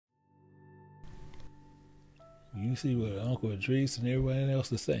You see what Uncle Idris and everybody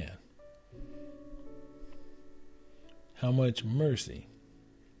else is saying. How much mercy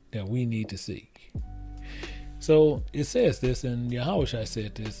that we need to seek. So it says this, and Yahushua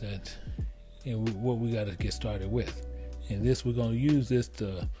said this, that what we got to get started with. And this, we're going to use this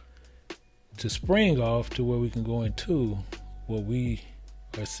to spring off to where we can go into what we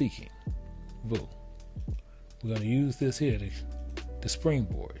are seeking. VAU. We're going to use this here to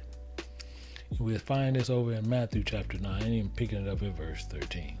springboard. And we'll find this over in Matthew chapter 9, and picking it up in verse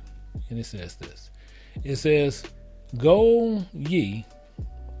 13. And it says this. It says, "Go ye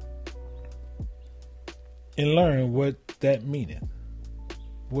and learn what that meaneth."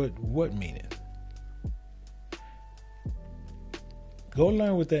 What meaneth? Go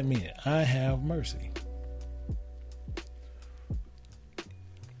learn what that meaneth. I have mercy.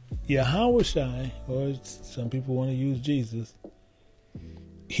 Yahushua, or some people want to use Jesus,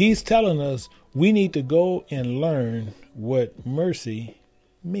 he's telling us we need to go and learn what mercy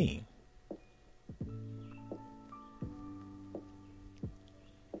means.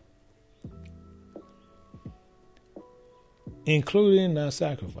 Including our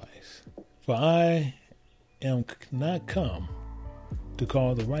sacrifice. For I am not come to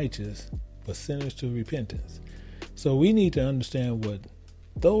call the righteous, but sinners to repentance. So we need to understand what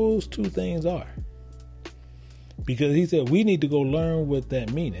those two things are. Because he said we need to go learn what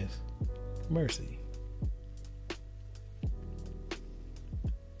that meaneth. Mercy.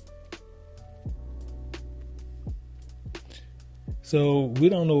 So we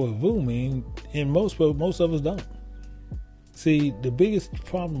don't know what VAU means, and most of us don't. See, the biggest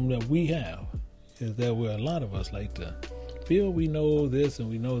problem that we have is that a lot of us like to feel we know this and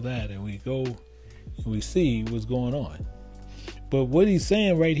we know that, and we go and we see what's going on. But what he's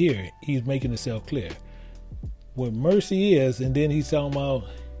saying right here, he's making himself clear. What mercy is, and then he's talking about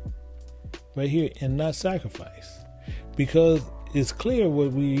right here, and not sacrifice. Because it's clear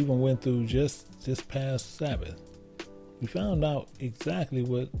what we even went through just past Sabbath. We found out exactly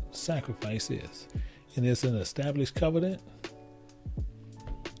what sacrifice is. And it's an established covenant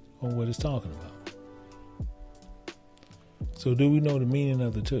on what it's talking about. So do we know the meaning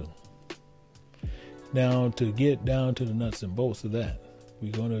of the two? Now, to get down to the nuts and bolts of that,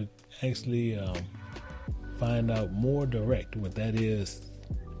 we're going to actually find out more direct what that is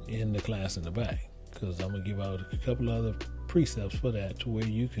in the class in the back. Because I'm going to give out a couple other precepts for that, to where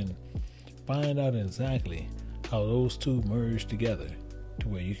you can find out exactly how those two merge together, to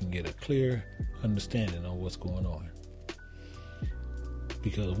where you can get a clear understanding of what's going on.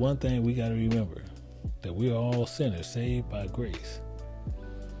 Because one thing we got to remember, that we are all sinners saved by grace.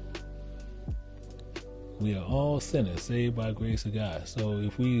 We are all sinners saved by grace of God. So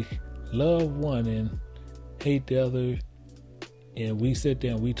if we love one and hate the other, and we sit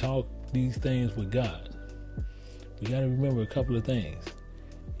there and we talk these things with God, we got to remember a couple of things.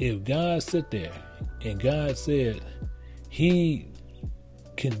 If God sit there and God said he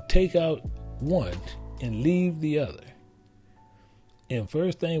can take out one and leave the other, and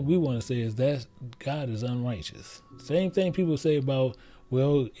first thing we want to say is that God is unrighteous. Same thing people say about,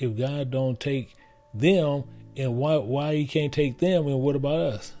 well, if God don't take them, and why he can't take them, and what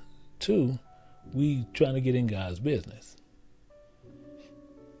about us? Two, we trying to get in God's business.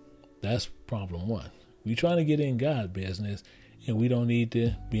 That's problem one. We trying to get in God's business, and we don't need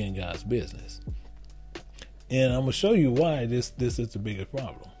to be in God's business. And I'm going to show you why this is the biggest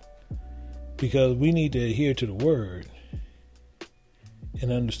problem. Because we need to adhere to the word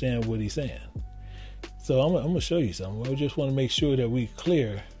and understand what he's saying. So I'm going to show you something. I just want to make sure that we're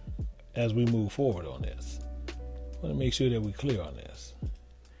clear as we move forward on this. I want to make sure that we're clear on this.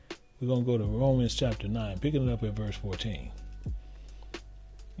 We're going to go to Romans chapter 9, picking it up at verse 14.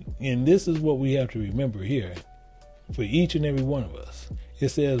 And this is what we have to remember here for each and every one of us. It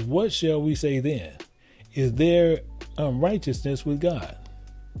says, what shall we say then? Is there unrighteousness with God?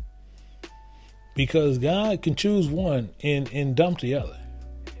 Because God can choose one and dump the other.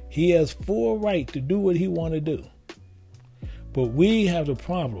 He has full right to do what he want to do. But we have the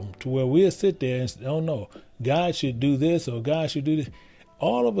problem to where we'll sit there and say, oh no, God should do this or God should do this.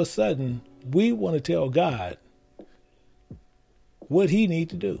 All of a sudden, we want to tell God what he need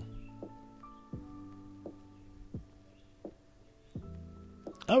to do.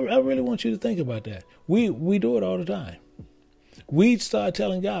 I really want you to think about that. We do it all the time. We start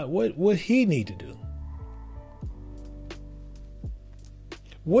telling God what he need to do.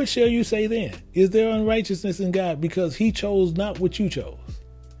 What shall you say then? Is there unrighteousness in God because he chose not what you chose?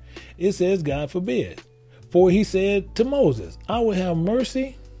 It says, God forbid. For he said to Moses, I will have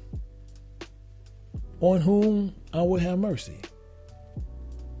mercy on whom I will have mercy.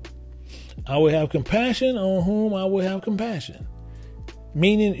 I will have compassion on whom I will have compassion.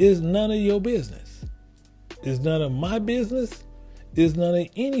 Meaning it's none of your business. It's none of my business. It's none of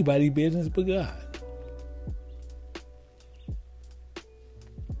anybody's business but God.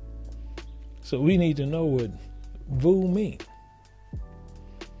 So we need to know what VAU means.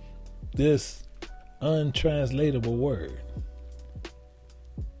 This untranslatable word.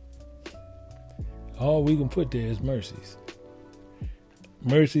 All we can put there is mercies.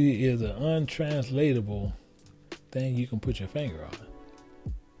 Mercy is an untranslatable thing you can put your finger on.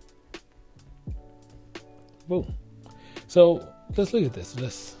 VAU. So let's look at this.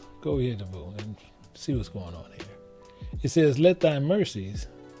 Let's go here to VAU and see what's going on here. It says, let thy mercies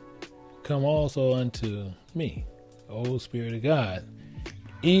come also unto me, O Spirit of God,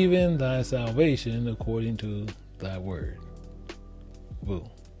 even thy salvation according to thy word. VAU.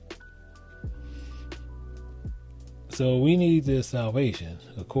 So we need this salvation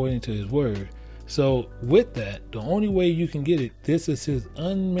according to his word. So with that, the only way you can get it, this is his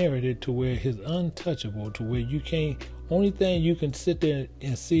unmerited, to where his untouchable, to where you can't, only thing you can sit there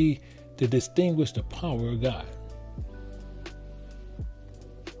and see to distinguish the power of God.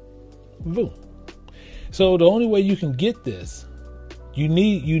 VAU. So the only way you can get this, you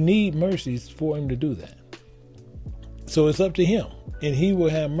need mercies for him to do that. So it's up to him. And he will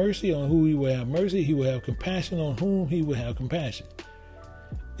have mercy on who he will have mercy. He will have compassion on whom he will have compassion.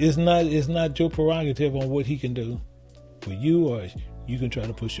 It's not your prerogative on what he can do for you, or you can try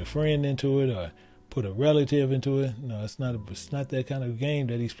to push your friend into it or put a relative into it. No, it's not that kind of game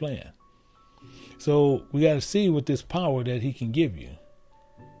that he's playing. So we got to see what this power that he can give you,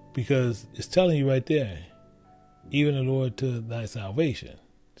 because it's telling you right there, even the Lord to thy salvation.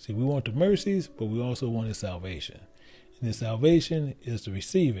 See, we want the mercies, but we also want his salvation. And the salvation is the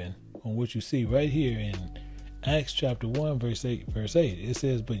receiving on what you see right here in Acts chapter 1, verse 8. It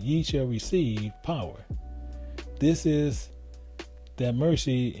says, but ye shall receive power. This is that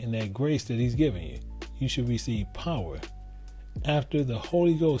mercy and that grace that he's giving you. You should receive power after the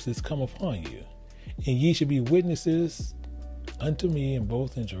Holy Ghost has come upon you. And ye shall be witnesses unto me in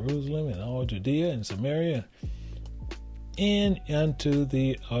both in Jerusalem and all Judea and Samaria and unto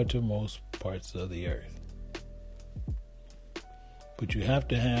the uttermost parts of the earth. But you have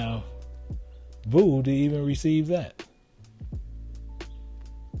to have VAU to even receive that.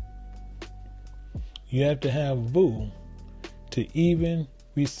 You have to have VAU to even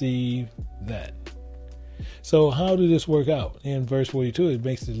receive that. So how did this work out? In verse 42, it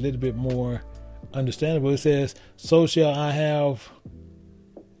makes it a little bit more understandable. It says, so shall I have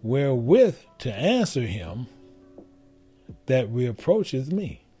wherewith to answer him that reproacheth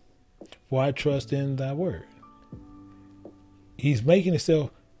me, for I trust in thy word. He's making himself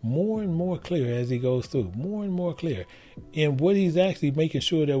more and more clear as he goes through, more and more clear. And what he's actually making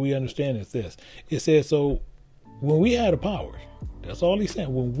sure that we understand is this. It says, so when we have the power, that's all he's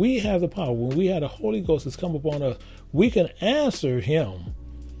saying. When we have the power, when we have the Holy Ghost that's come upon us, we can answer him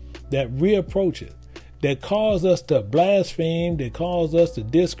that reapproacheth, that caused us to blaspheme, that caused us to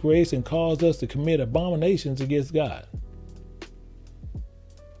disgrace, and caused us to commit abominations against God.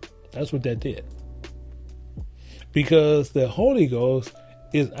 That's what that did. Because the Holy Ghost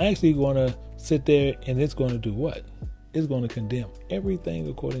is actually going to sit there and it's going to do what? It's going to condemn everything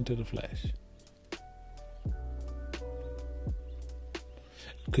according to the flesh.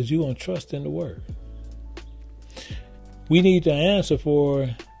 Because you're going to trust in the word. We need to answer for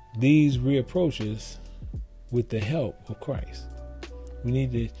these reapproaches with the help of Christ. We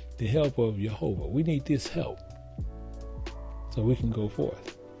need the help of Jehovah. We need this help so we can go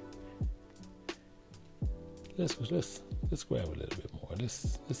forth. Let's grab a little bit more.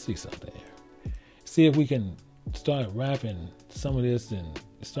 Let's see something here. See if we can start wrapping some of this and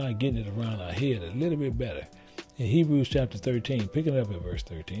start getting it around our head a little bit better. In Hebrews chapter 13, picking up at verse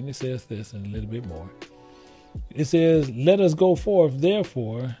 13, it says this and a little bit more. It says, let us go forth,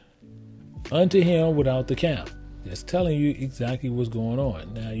 therefore, unto him without the camp. It's telling you exactly what's going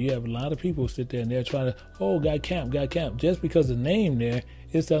on. Now, you have a lot of people sit there and they're trying to, got camp. Just because the name there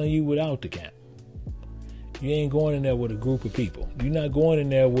is telling you without the camp. You ain't going in there with a group of people. You're not going in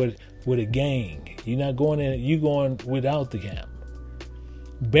there with a gang. You're not going in, you're going without the camp.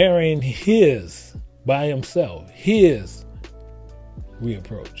 Bearing his, by himself, his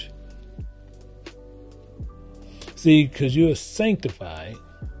reapproach. See, because you're sanctified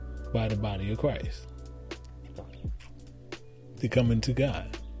by the body of Christ to come into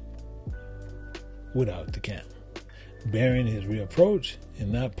God without the camp. Bearing his reapproach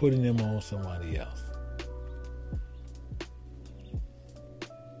and not putting them on somebody else.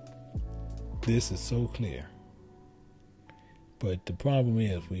 This is so clear. But the problem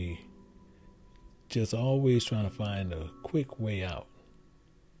is we just always trying to find a quick way out.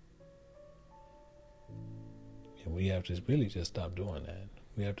 And we have to really just stop doing that.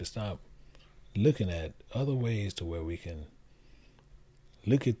 We have to stop looking at other ways to where we can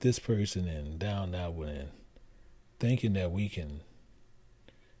look at this person and down that one and thinking that we can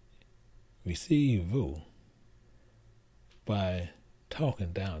receive VAU by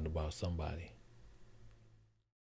talking down about somebody.